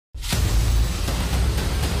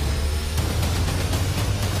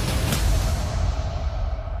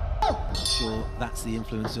that's the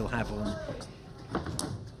influence he'll have on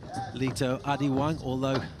Lito Adiwang,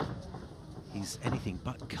 although he's anything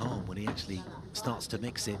but calm when he actually starts to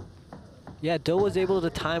mix it. Yeah, Do was able to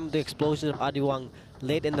time the explosion of Adiwang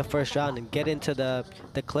late in the first round and get into the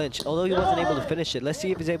clinch, although he wasn't able to finish it. Let's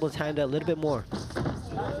see if he's able to time that a little bit more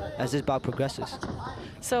as this bout progresses.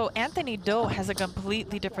 So Anthony Do has a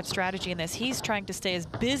completely different strategy in this. He's trying to stay as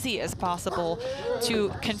busy as possible to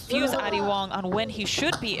confuse Adiwang on when he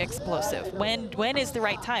should be explosive. When is the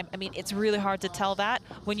right time? I mean, it's really hard to tell that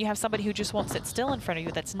when you have somebody who just won't sit still in front of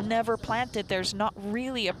you, that's never planted. There's not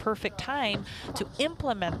really a perfect time to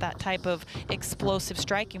implement that type of explosive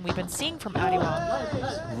striking we've been seeing from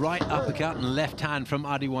Adiwang. Right uppercut and left hand from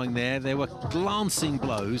Adiwang there. They were glancing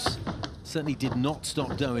blows. Certainly did not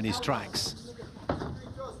stop Do in his tracks.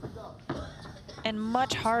 And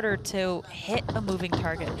much harder to hit a moving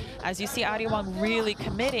target. As you see Adiwang really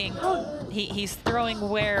committing, he's throwing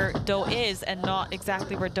where Do is and not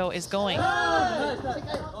exactly where Do is going.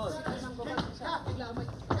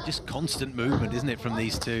 Just constant movement, isn't it, from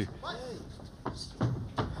these two?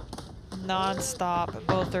 Non-stop,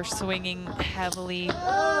 both are swinging heavily.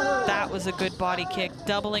 That was a good body kick,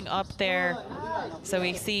 doubling up there. So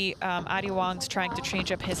we see Adiwang's trying to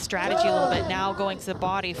change up his strategy a little bit, now going to the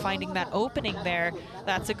body, finding that opening there.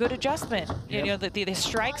 That's a good adjustment. Yep. You know, the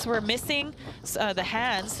strikes were missing, the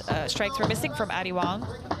hands strikes were missing from Adiwang,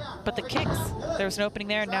 but the kicks, there was an opening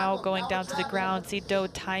there, now going down to the ground. See Do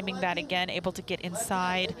timing that again, able to get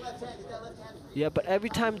inside. Yeah, but every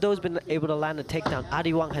time Do's been able to land a takedown,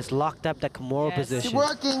 Adiwang has locked up that Kimura position.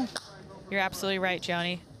 Working. You're absolutely right,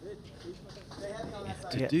 Johnny.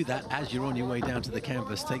 To do that as you're on your way down to the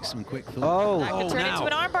canvas takes some quick thought. Oh, that could turn into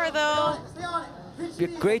an armbar,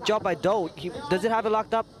 though. Great job by Do. Does it have it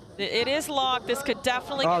locked up? It is locked. This could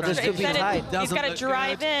definitely. Oh, this could be tight. He's got to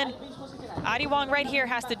drive in. Adiwang right here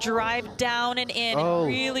has to drive down and in and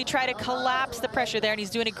really try to collapse the pressure there, and he's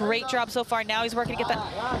doing a great job so far. Now he's working to get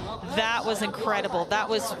that. That was incredible. That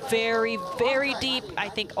was very, very deep. I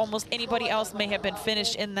think almost anybody else may have been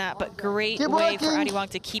finished in that, but great way for Adiwang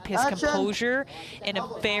to keep his composure in a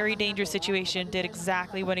very dangerous situation. Did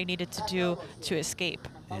exactly what he needed to do to escape.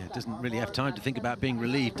 Yeah, doesn't really have time to think about being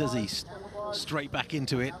relieved, does he? Straight back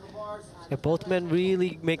into it. Yeah, both men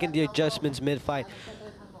really making the adjustments mid-fight.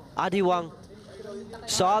 Adiwang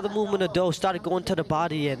saw the movement of Do, started going to the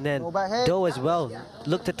body, and then Do as well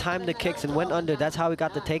looked to time the kicks and went under. That's how he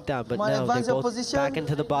got the takedown. But now they're both back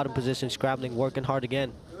into the bottom position, scrambling, working hard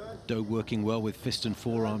again. Do working well with fist and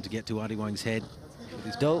forearm to get to Adiwang's head. With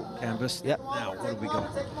his Do canvas. Yep. Now, what have we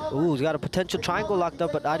got? Ooh, he's got a potential triangle locked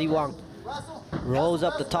up, but Adiwang rolls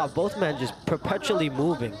up the top. Both men just perpetually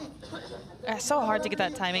moving. So hard to get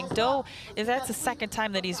that timing. Do, that's the second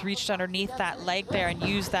time that he's reached underneath that leg there and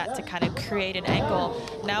used that to kind of create an angle.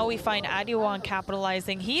 Now we find Adiwang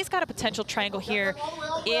capitalizing. He's got a potential triangle here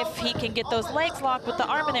if he can get those legs locked with the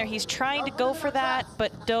arm in there. He's trying to go for that,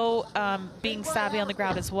 but Do, being savvy on the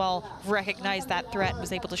ground as well, recognized that threat and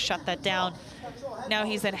was able to shut that down. Now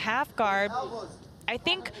he's in half guard. I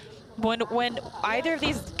think when either of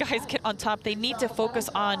these guys get on top, they need to focus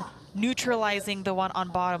on neutralizing the one on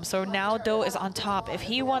bottom. So now Do is on top. If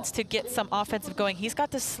he wants to get some offensive going, he's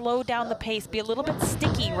got to slow down the pace, be a little bit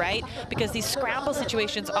sticky, right? Because these scramble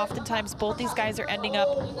situations, oftentimes both these guys are ending up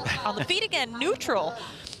on the feet again, neutral,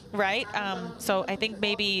 right? So I think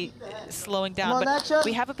maybe slowing down, but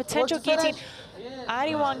we have a potential guillotine.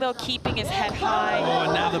 Adiwang, though, keeping his head high. Oh,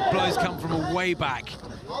 and now the blows come from a way back.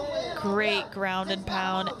 Great ground and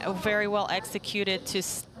pound, very well executed to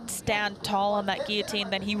stand tall on that guillotine.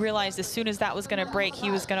 Then he realized as soon as that was going to break, he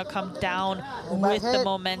was going to come down with the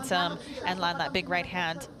momentum and land that big right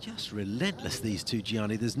hand. Just relentless, these two,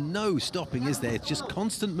 Gianni. There's no stopping, is there? It's just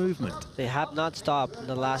constant movement. They have not stopped in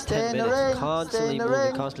the last 10 minutes. Constantly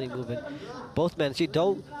moving, constantly moving. Both men. See,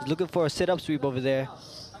 Do is looking for a sit-up sweep over there.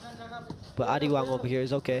 But Adiwang over here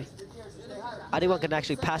is okay. Adiwang can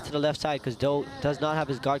actually pass to the left side because Do does not have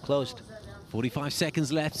his guard closed. 45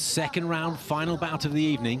 seconds left, second round, final bout of the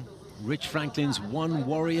evening. Rich Franklin's One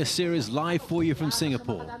Warrior Series live for you from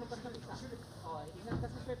Singapore.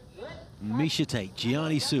 Misha Tate,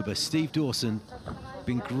 Gianni Suba, Steve Dawson.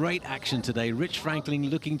 Been great action today. Rich Franklin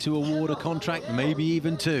looking to award a contract, maybe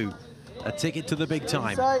even two. A ticket to the big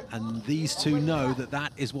time. And these two know that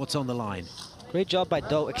that is what's on the line. Great job by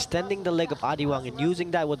Do, extending the leg of Adiwang and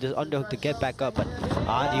using that with his underhook to get back up. But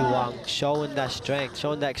Adiwang showing that strength,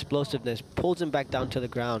 showing that explosiveness, pulls him back down to the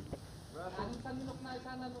ground.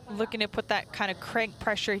 Looking to put that kind of crank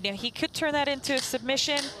pressure. You know, he could turn that into a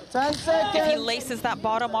submission if he laces that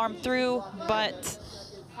bottom arm through, but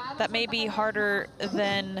that may be harder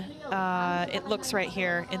than it looks right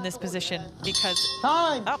here in this position because,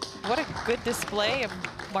 oh, what a good display of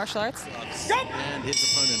martial arts. And his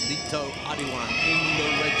opponent, Lito Adiwang, in the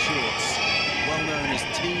red shorts. Well known as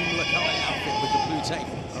Team Lakai outfit with the blue tape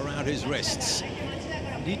around his wrists.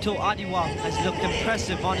 Lito Adiwang has looked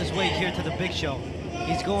impressive on his way here to the big show.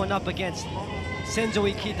 He's going up against Senzo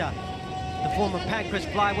Ikeda, the former Pancras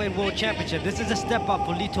Flyweight World Championship. This is a step up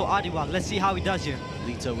for Lito Adiwang. Let's see how he does here.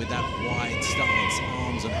 Lito with that wide stance,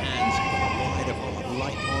 arms and hands wide apart,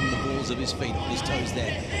 light on the balls of his feet, on his toes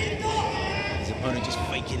there. His opponent just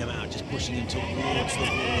faking him out, just pushing him towards the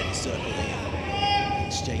wall of the circle here.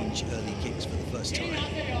 Exchange early kicks for the first time.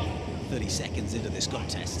 30 seconds into this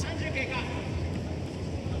contest.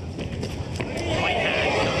 Right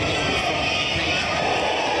hand coming in from Ikeda.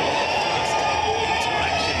 Their first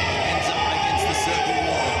interaction ends up against the circle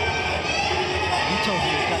wall. Lito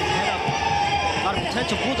here got his head up. Got a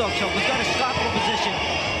potential bulldog choke. He's got a scalpel position.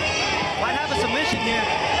 Might have a submission here.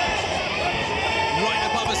 Right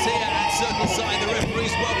above us here at circle side, the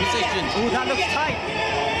referee's well positioned. Ooh, that looks tight.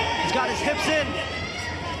 He's got his hips in.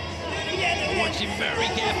 Watching very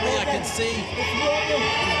carefully, I can see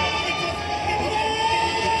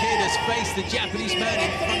Ikeda's face, the Japanese man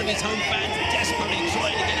in front of his home fans, desperately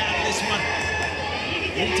trying to get out of this one.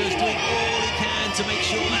 Lito's doing all he can to make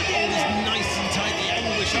sure that all is nice and tight. The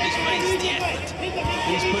anguish on his face, the effort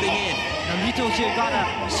he's putting in. Now Lito's here got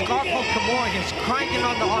a scarf of Kimura. He's cranking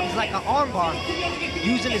on the arms like an arm bar,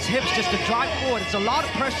 using his hips just to drive forward. It's a lot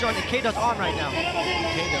of pressure on Ikeda's arm right now.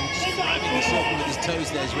 Ikeda just grabbing the circle with his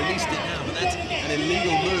toes there, has released it now, but that's an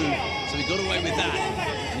illegal move, so he got away with that.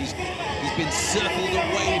 And he's been circled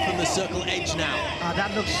away from the circle edge now.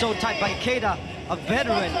 That looks so tight by Ikeda, a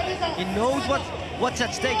veteran. He knows what's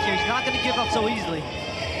at stake here. He's not going to give up so easily.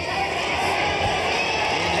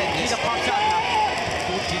 Ikeda pops out now.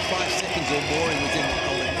 45 seconds or more, and within,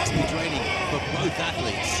 oh, it must be draining for both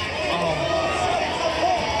athletes.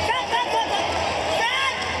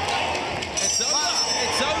 It's over.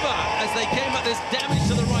 It's over. As they came up, there's damage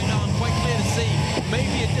to the right arm, quite clear to see.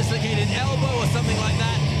 Maybe a dislocated elbow or something like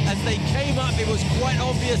that. As they came up, it was quite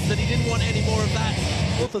obvious that he didn't want any more of that.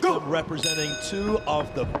 Both of them representing two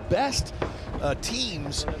of the best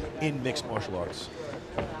teams in mixed martial arts.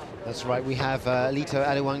 That's right, we have Lito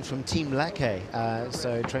Adiwang from Team Lakai,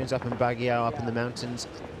 so trains up in Baguio, up in the mountains,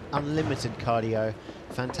 unlimited cardio,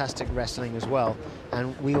 fantastic wrestling as well.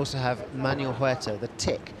 And we also have Manuel Huerta, the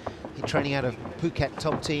Tick. He's training out of Phuket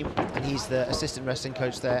Top Team, and he's the assistant wrestling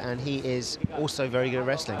coach there, and he is also very good at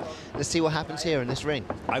wrestling. Let's see what happens here in this ring.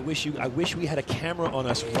 I wish we had a camera on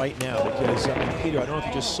us right now, because Peter, I don't know if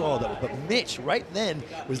you just saw that, but Mitch right then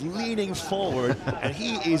was leaning forward, and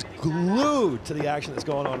he is glued to the action that's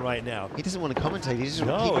going on right now. He doesn't want to commentate, he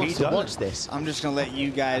wants to watch this. I'm just going to let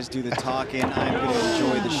you guys do the talking. I'm going to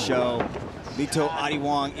enjoy the show. Lito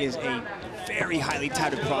Adiwang is a very highly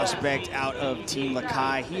touted prospect out of Team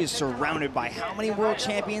Lakai. He is surrounded by how many world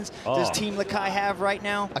champions does Team Lakai have right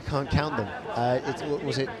now? I can't count them.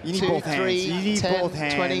 Was it you need 2, both 3, hands. You need 10, both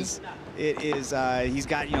hands. 20? It is, he's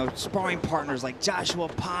got, you know, sparring partners like Joshua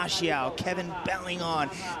Paxiao, Kevin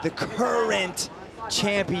Bellingon, the current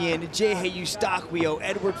champion, Jehe Eustaquio,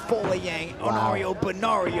 Edward Folayang, Onario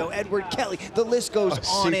Benario, Edward Kelly. The list goes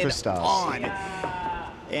on superstars. and on.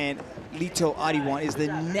 And Lito Adiwang is the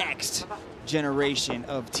next generation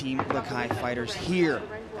of Team Lakai fighters here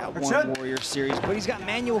at One Warrior Series. But he's got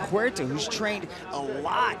Manuel Huerta, who's trained a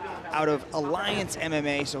lot out of Alliance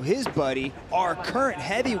MMA. So his buddy, our current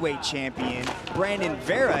heavyweight champion, Brandon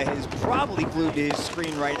Vera, is probably glued to his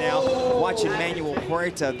screen right now, watching Manuel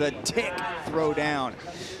Huerta, the Tick, throw down.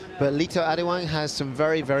 But Lito Adiwang has some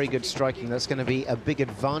very, very good striking. That's going to be a big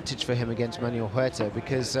advantage for him against Manuel Huerta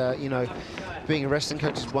because, you know, being a wrestling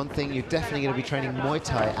coach is one thing. You're definitely going to be training Muay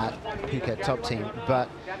Thai at Phuket Top Team, but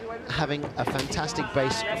having a fantastic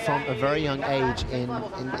base from a very young age in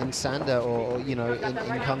Sanda or you know,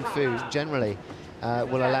 in Kung Fu generally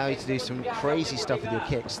will allow you to do some crazy stuff with your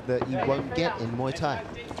kicks that you won't get in Muay Thai.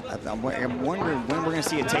 I'm wondering when we're going to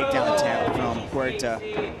see a takedown attempt from Huerta.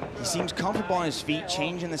 He seems comfortable on his feet,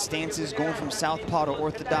 changing the stances, going from southpaw to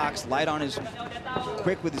orthodox,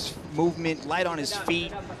 quick with his movement, light on his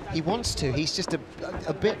feet. He wants to. He's just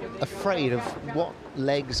a bit afraid of what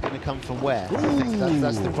leg's going to come from where. I think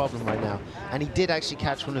that's the problem right now. And he did actually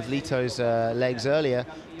catch one of Lito's legs earlier,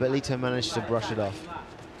 but Lito managed to brush it off.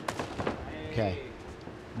 Okay.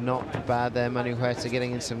 Not bad there, Manuel Huerta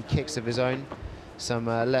getting in some kicks of his own. Some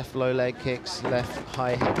left low leg kicks, left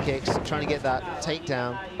high head kicks, trying to get that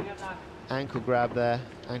takedown. Ankle grab there,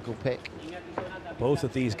 ankle pick. Both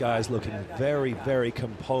of these guys looking very, very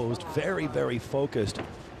composed, very, very focused.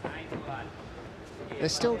 they're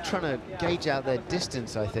still trying to gauge out their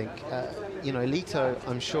distance, I think. You know, Lito,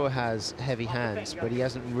 I'm sure, has heavy hands, but he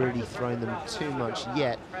hasn't really thrown them too much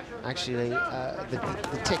yet. Actually, the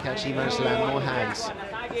Tick actually managed to land more hands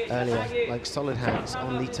earlier, like solid hands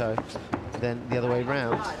on Lito, than the other way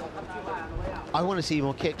round. I want to see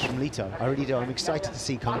more kicks from Lito. I really do. I'm excited to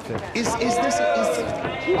see Kung Fu.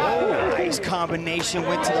 Nice combination,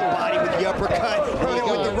 went to the body with the uppercut,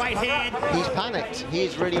 with the right hand. He's panicked. He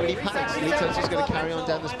is really, really panicked. Lito's just going to carry on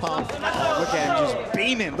down this path. Look at him just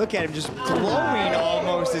beaming. Look at him just glowing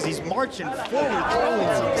almost as he's marching forward,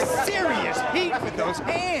 throwing some serious heat with those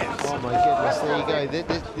hands. Oh my goodness, there you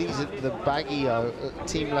go. These are the baggy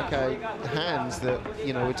Team Lakai hands that,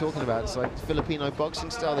 you know, we're talking about. It's like Filipino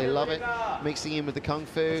boxing style. They love it. Mixing in with the Kung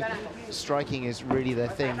Fu. Striking is really their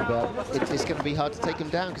thing, but it's going to be hard to take them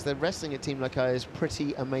down because their wrestling at Team Lakai is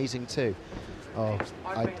pretty amazing too. Oh,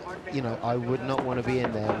 I would not want to be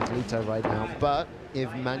in there with Lito right now, but if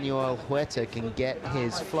Manuel Huerta can get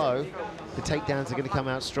his flow, the takedowns are going to come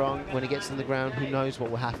out strong. When he gets on the ground, who knows what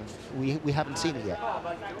will happen? We haven't seen it yet.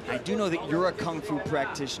 I do know that you're a Kung Fu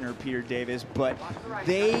practitioner, Peter Davis, but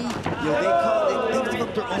they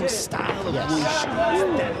developed their own style of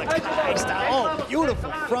wushu. That Lakai style. Oh,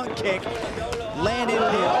 beautiful front kick. Landed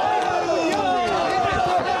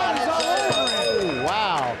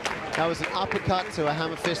Wow. That was an uppercut to a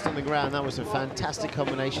hammer fist on the ground. That was a fantastic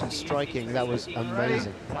combination striking. That was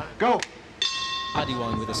amazing. Go!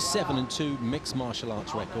 Adiwang with a 7-2 mixed martial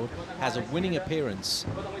arts record has a winning appearance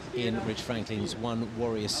in Rich Franklin's One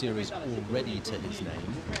Warrior Series already to his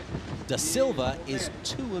name. Da Silva is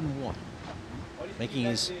 2-1, making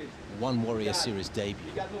his One Warrior Series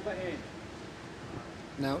debut.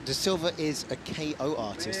 Now, Da Silva is a KO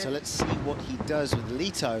artist, so let's see what he does with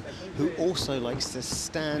Lito, who also likes to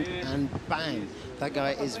stand and bang. That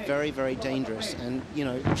guy is very, very dangerous, and, you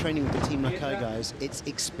know, training with the Team Lakai guys, it's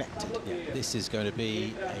expected. Yeah, this is going to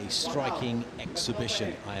be a striking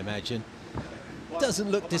exhibition, I imagine.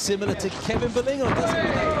 Doesn't look dissimilar to Kevin Bolingo, does it?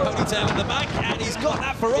 Ponytail in the back, and he's got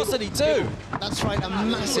that ferocity too. That's right, a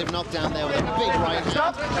massive knockdown there with a big right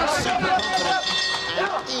hand. Super confident,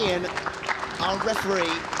 and Ian, our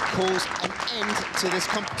referee, calls an end to this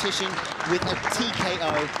competition with a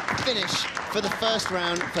TKO finish for the first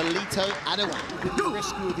round for Lito Adiwang.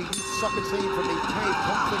 Rescue the youth soccer team from the cave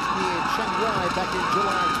conflict near Shanghai back in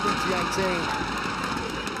July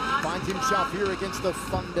 2018. Finds himself here against the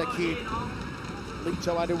Thunder Kid,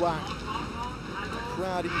 Lito Adiwang.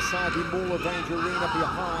 Crowd inside the Mall of Range Arena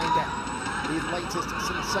behind the latest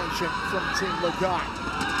sensation from Team Lakai.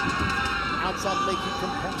 Outside leg kick from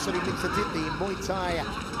Pongsari Mitsatit, the Muay Thai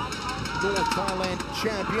North Thailand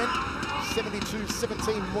champion.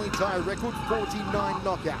 72-17 Muay Thai record, 49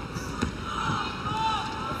 knockouts.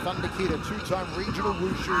 The Thunder Kid, a two-time regional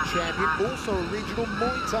wushu champion, also a regional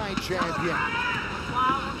Muay Thai champion.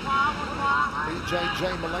 BJJ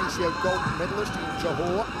Malaysia gold medalist in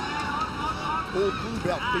Johor. All blue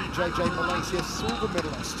belt BJJ Malaysia silver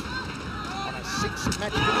medalist. On a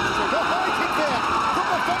 6-match winning streak. A high kick there from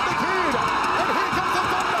the Thunder Kid. And here comes the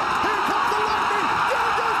Thunder. Here comes the lightning.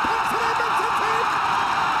 Down goes Pongsari Mitsatit.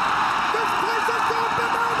 This place has gone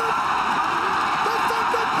bananas. The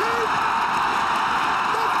Thunder Kid.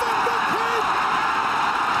 The Thunder Kid.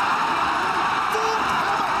 Full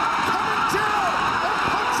hammer coming down on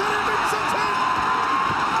Pongsari Mitsatit.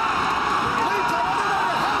 Lito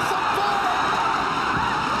Adiwang, house of fire.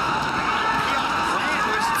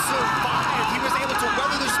 survived. He was able to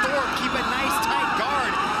weather the storm, keep a nice tight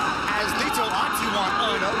guard as Lito Adiwang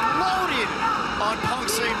unloaded on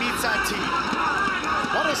Pongsari Mitsatit.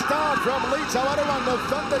 What a start from Lito Adiwang. The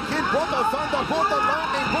Thunder Kid brought the thunder, brought the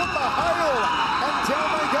lightning, brought the hail. And down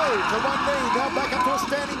they go to one knee, now back into a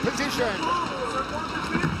standing position.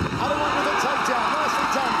 Adiwang with a takedown, nicely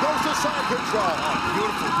done, goes to side control. Oh,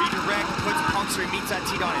 beautiful redirect, puts Pongsari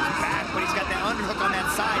Mitsatit on his back, but he's got that underhook on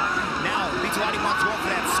that side. Now, Lito Adiwang's going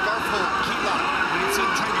for that scarf hold key lock. You can see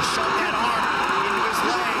him trying to shove that arm into his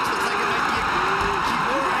legs. Looks like it might be a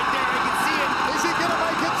keyboard right there. I can see it. Is he going to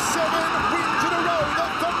make it 7 wins in a row? The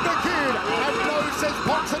Thunder Kid. And no, says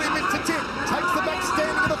Pongsari Mitsatit. Takes the back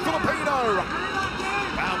standing of the Filipino.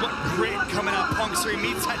 Wow, what grit coming out Pongsari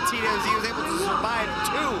Mitsatit as he was able to survive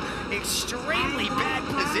 2 extremely bad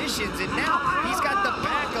positions. And now he's got the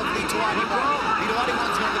back of Lito Adiwang. Lito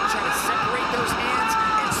Adiwang's going to try to separate those hands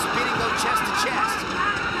and spinning go chest to chest.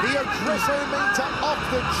 The aggresso meter off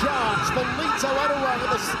the charts for Lito Adiwang at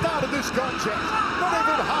the start of this contest. Not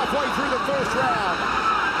even halfway through the first round.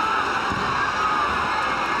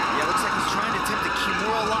 Yeah, looks like he's trying to attempt a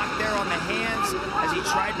Kimura lock there on the hands as he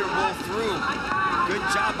tried to roll through. Good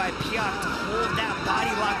job by Piak to hold that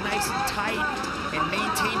body lock nice and tight and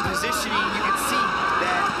maintain positioning. You can see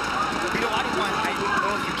that Lito Adiwang, I don't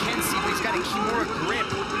know if you can see, but he's got a Kimura grip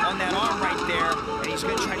on that arm right there, and he's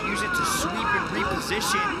going to try to use it to sweep and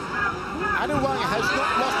reposition. Adiwang has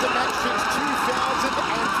not lost a match since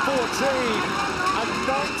 2014. A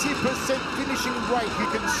 90% finishing rate, you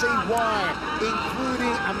can see why,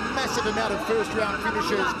 including a massive amount of first-round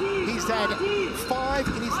finishes. He's had 5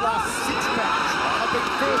 in his last 6 bouts. Have been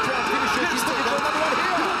first-round finishes. He's still got another one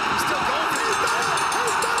here. He's still going. He's done it!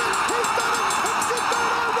 He's done it! He's done it! It's the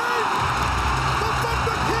third arrived! The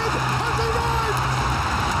Thunder Kid has arrived!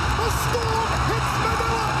 The storm hits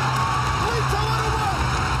Manila! Lito Adiwang!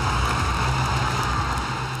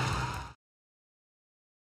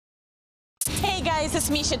 Hey guys, it's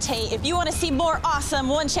Misha Tate. If you want to see more awesome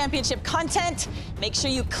One Championship content, make sure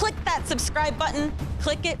you click that subscribe button.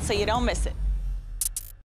 Click it so you don't miss it.